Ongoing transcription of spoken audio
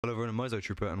Hello everyone, I'm MODS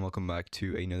LSPDFR and welcome back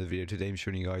to another video. Today I'm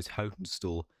showing you guys how to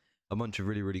install a bunch of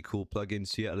really cool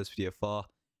plugins to your LSPDFR.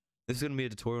 This is going to be a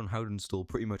tutorial on how to install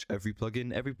pretty much every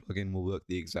plugin. Every plugin will work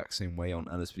the exact same way on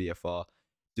LSPDFR.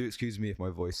 Do excuse me if my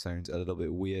voice sounds a little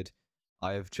bit weird.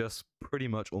 I have just pretty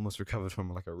much almost recovered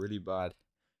from like a really bad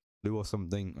flu or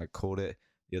something. I caught it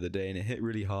the other day and it hit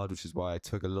really hard, which is why I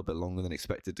took a little bit longer than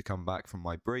expected to come back from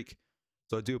my break.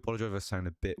 So I do apologize if I sound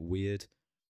a bit weird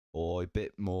or a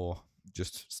bit more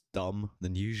just dumb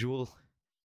than usual,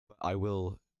 but I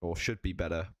will or should be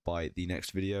better by the next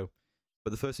video.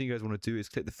 But the first thing you guys want to do is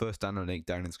click the first download link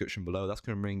down in the description below. That's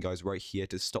going to bring you guys right here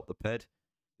to Stop the Ped.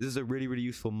 This is a really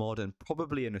useful mod and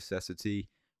probably a necessity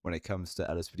when it comes to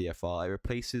LSPDFR. It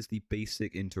replaces the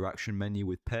basic interaction menu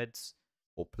with PEDs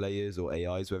or players or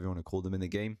AIs, whatever you want to call them in the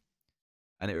game,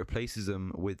 and it replaces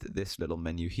them with this little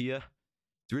menu here.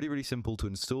 It's really simple to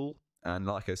install. And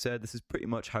like I said, this is pretty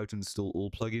much how to install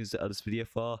all plugins to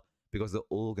LSPDFR because they're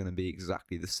all going to be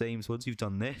exactly the same. So once you've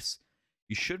done this,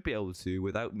 you should be able to,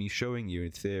 without me showing you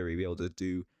in theory, be able to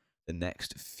do the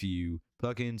next few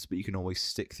plugins. But you can always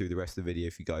stick through the rest of the video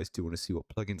if you guys do want to see what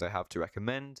plugins I have to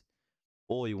recommend,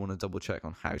 or you want to double check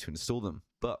on how to install them.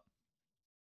 But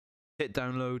hit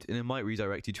download and it might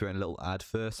redirect you to a little ad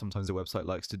first. Sometimes the website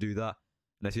likes to do that,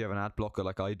 unless you have an ad blocker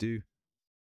like I do.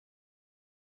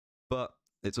 But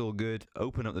it's all good.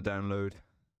 Open up the download.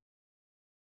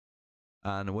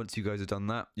 And once you guys have done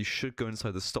that, you should go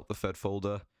inside the Stop the Ped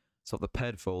folder. Stop the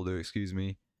Ped folder, excuse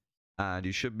me. And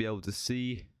you should be able to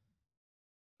see,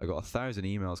 I got 1,000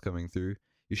 emails coming through.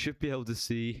 You should be able to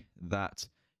see that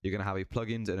you're going to have a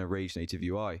plugins and a Rage Native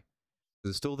UI. To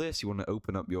install this, you want to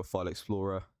open up your file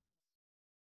explorer.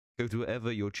 Go to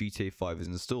wherever your GTA 5 is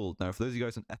installed. Now, for those of you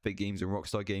guys on Epic Games and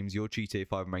Rockstar Games, your GTA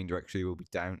 5 main directory will be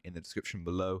down in the description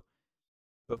below.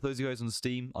 But for those of you guys on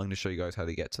Steam, I'm going to show you guys how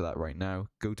to get to that right now.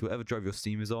 Go to whatever drive your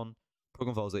Steam is on,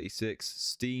 Program Files 86,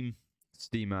 Steam,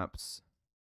 Steam Apps,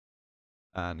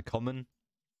 and Common,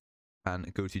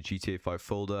 and go to GTA 5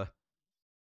 folder.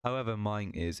 However,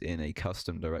 mine is in a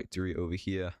custom directory over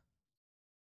here.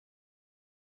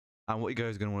 And what you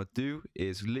guys are going to want to do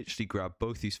is literally grab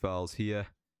both these files here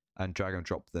and drag and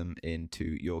drop them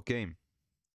into your game.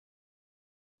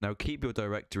 Now keep your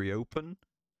directory open.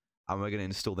 And we're going to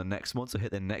install the next one, so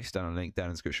hit the next download link down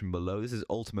in the description below. This is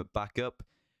Ultimate Backup.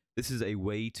 This is a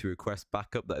way to request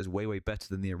backup that is way better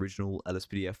than the original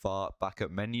LSPDFR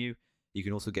backup menu. You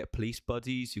can also get police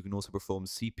buddies, you can also perform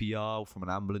CPR from an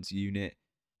ambulance unit,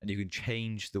 and you can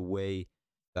change the way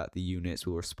that the units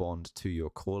will respond to your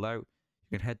call out.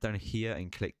 You can head down here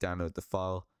and click download the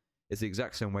file. It's the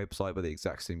exact same website by the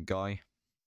exact same guy.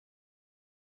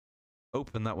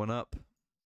 Open that one up,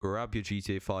 grab your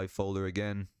GTA 5 folder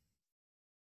again,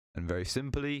 and very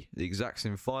simply, the exact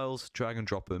same files, drag and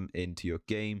drop them into your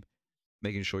game,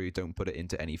 making sure you don't put it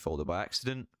into any folder by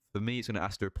accident. For me, it's going to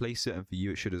ask to replace it, and for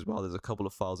you it should as well. There's a couple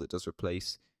of files it does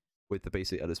replace with the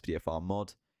basic LSPDFR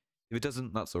mod. If it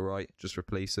doesn't, that's alright, just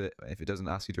replace it. If it doesn't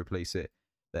ask you to replace it,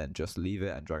 then just leave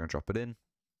it and drag and drop it in.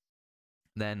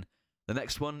 Then, the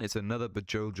next one is another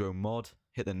Bajojo mod.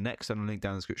 Hit the next link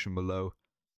down in the description below.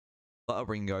 That'll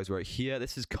bring you guys right here.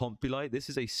 This is Compulite. This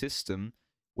is a system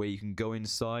where you can go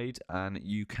inside and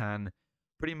you can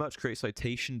pretty much create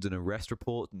citations and arrest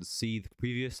reports and see the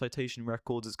previous citation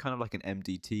records. It's kind of like an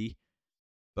MDT,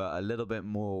 but a little bit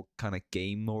more kind of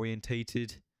game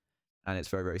orientated, and it's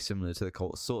very similar to the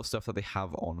sort of stuff that they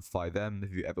have on Fivem.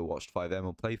 If you ever watched Fivem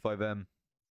or play Fivem,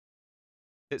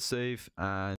 hit save,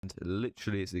 and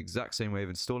literally it's the exact same way of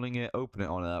installing it. Open it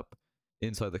on up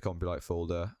inside the Compulite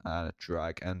folder and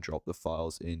drag and drop the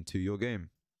files into your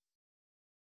game.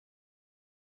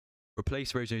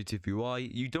 Replace Rage Native UI.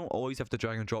 You don't always have to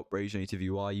drag and drop Rage Native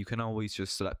UI. You can always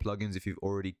just select plugins if you've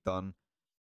already done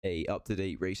a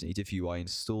up-to-date Rage Native UI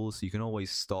install. So you can always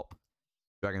stop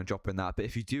dragging and dropping that. But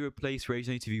if you do replace Rage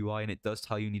Native UI and it does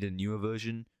tell you need a newer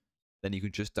version, then you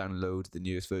can just download the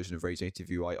newest version of Rage Native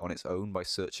UI on its own by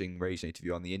searching Rage Native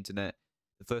UI on the internet.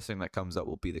 The first thing that comes up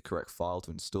will be the correct file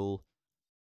to install.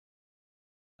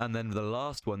 And then the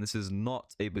last one, this is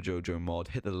not a Bajojo mod.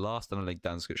 Hit the last download link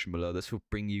down in the description below. This will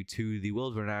bring you to the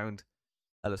world-renowned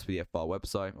LSPDFR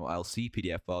website, or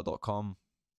lspdfr.com.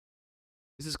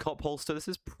 This is Cop Holster. This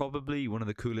is probably one of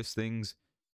the coolest things.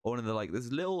 Or one of the, like,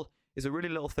 it's a really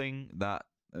little thing that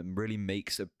really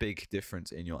makes a big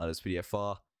difference in your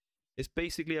LSPDFR. It's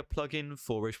basically a plugin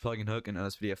for Rich Plugin Hook and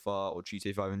LSPDFR or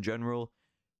GTA 5 in general,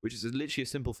 which is literally a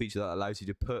simple feature that allows you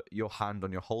to put your hand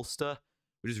on your holster,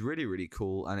 which is really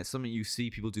cool, and it's something you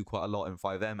see people do quite a lot in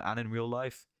Fivem and in real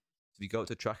life. So if you go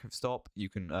to track and stop, you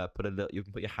can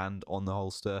put your hand on the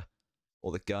holster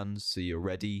or the gun so you're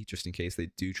ready just in case they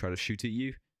do try to shoot at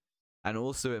you. And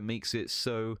also it makes it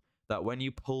so that when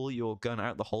you pull your gun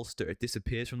out the holster, it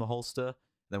disappears from the holster.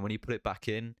 Then when you put it back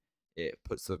in, it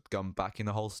puts the gun back in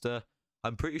the holster.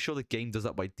 I'm pretty sure the game does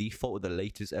that by default with the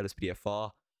latest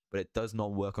LSPDFR, but it does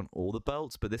not work on all the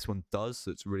belts, but this one does,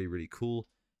 so it's really, really cool.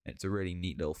 And it's a really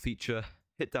neat little feature.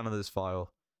 Hit download this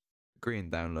file, agree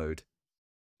and download.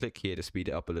 Click here to speed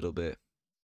it up a little bit.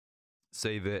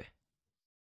 Save it.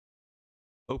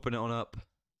 Open it on up.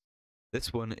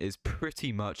 This one is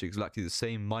pretty much exactly the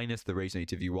same, minus the Rage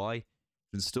Native UI. To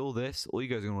install this, all you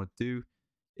guys are going to want to do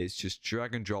is just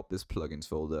drag and drop this plugins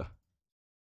folder.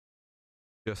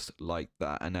 Just like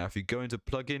that. And now if you go into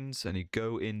plugins and you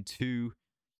go into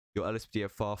your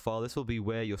LSPDFR file, this will be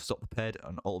where your Stop Prepared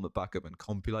and Ultimate Backup and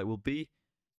Compulite will be.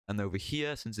 And over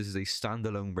here, since this is a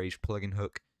standalone Rage plugin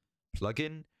hook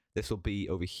plugin, this will be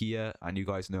over here, and you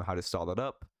guys know how to start that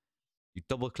up. You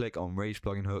double click on Rage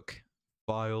plugin hook,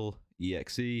 file,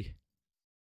 exe,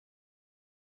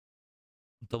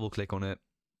 double click on it,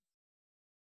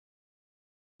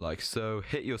 like so,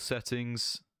 hit your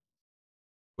settings,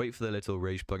 wait for the little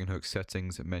Rage plugin hook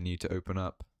settings menu to open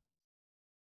up.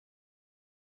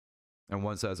 And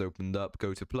once that has opened up,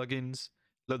 go to plugins,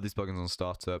 load these plugins on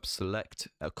startup, select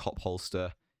a cop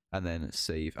holster, and then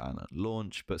save and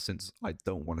launch. But since I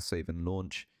don't want to save and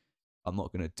launch, I'm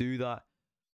not going to do that.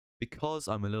 Because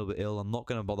I'm a little bit ill, I'm not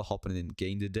going to bother hopping in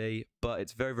game today, but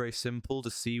it's very, very simple to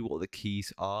see what the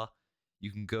keys are.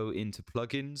 You can go into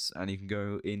plugins and you can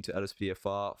go into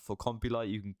LSPDFR. For Compulite,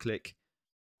 you can click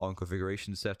on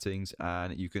configuration settings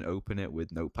and you can open it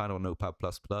with Notepad or Notepad++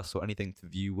 or anything to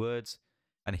view words.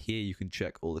 And here you can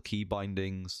check all the key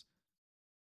bindings.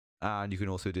 And you can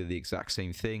also do the exact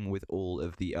same thing with all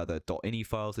of the other .ini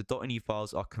files. The .ini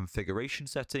files are configuration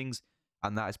settings,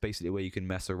 and that is basically where you can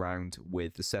mess around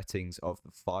with the settings of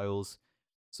the files.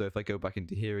 So if I go back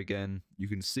into here again, you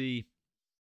can see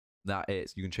that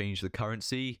you can change the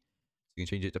currency, you can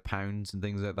change it to pounds and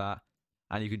things like that,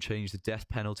 and you can change the death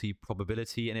penalty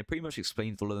probability, and it pretty much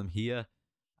explains all of them here.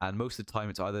 And most of the time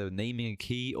it's either naming a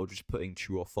key or just putting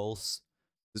true or false.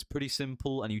 It's pretty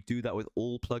simple, and you do that with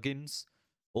all plugins.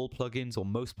 All plugins, or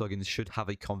most plugins, should have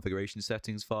a configuration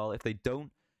settings file. If they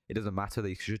don't, it doesn't matter,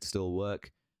 they should still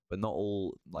work. But not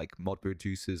all like mod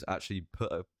producers actually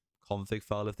put a config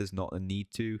file if there's not a need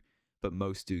to, but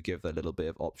most do give a little bit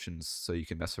of options so you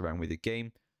can mess around with the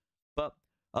game. But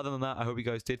other than that, I hope you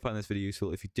guys did find this video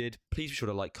useful. If you did, please be sure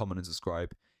to like, comment, and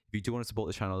subscribe. If you do want to support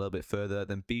the channel a little bit further,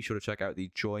 then be sure to check out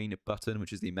the join button,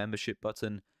 which is the membership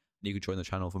button. And you can join the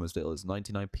channel from as little as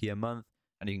 99p a month,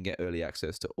 and you can get early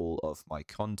access to all of my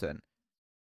content.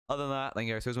 Other than that, thank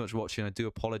you guys so much for watching. I do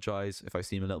apologize if I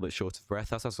seem a little bit short of breath.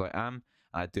 That's as I am.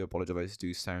 I do apologize if I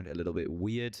do sound a little bit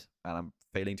weird and I'm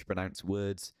failing to pronounce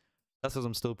words. That's because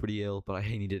I'm still pretty ill, but I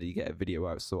needed to get a video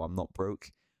out so I'm not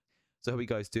broke. So I hope you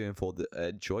guys do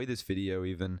enjoy this video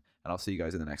even, and I'll see you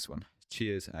guys in the next one.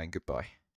 Cheers and goodbye.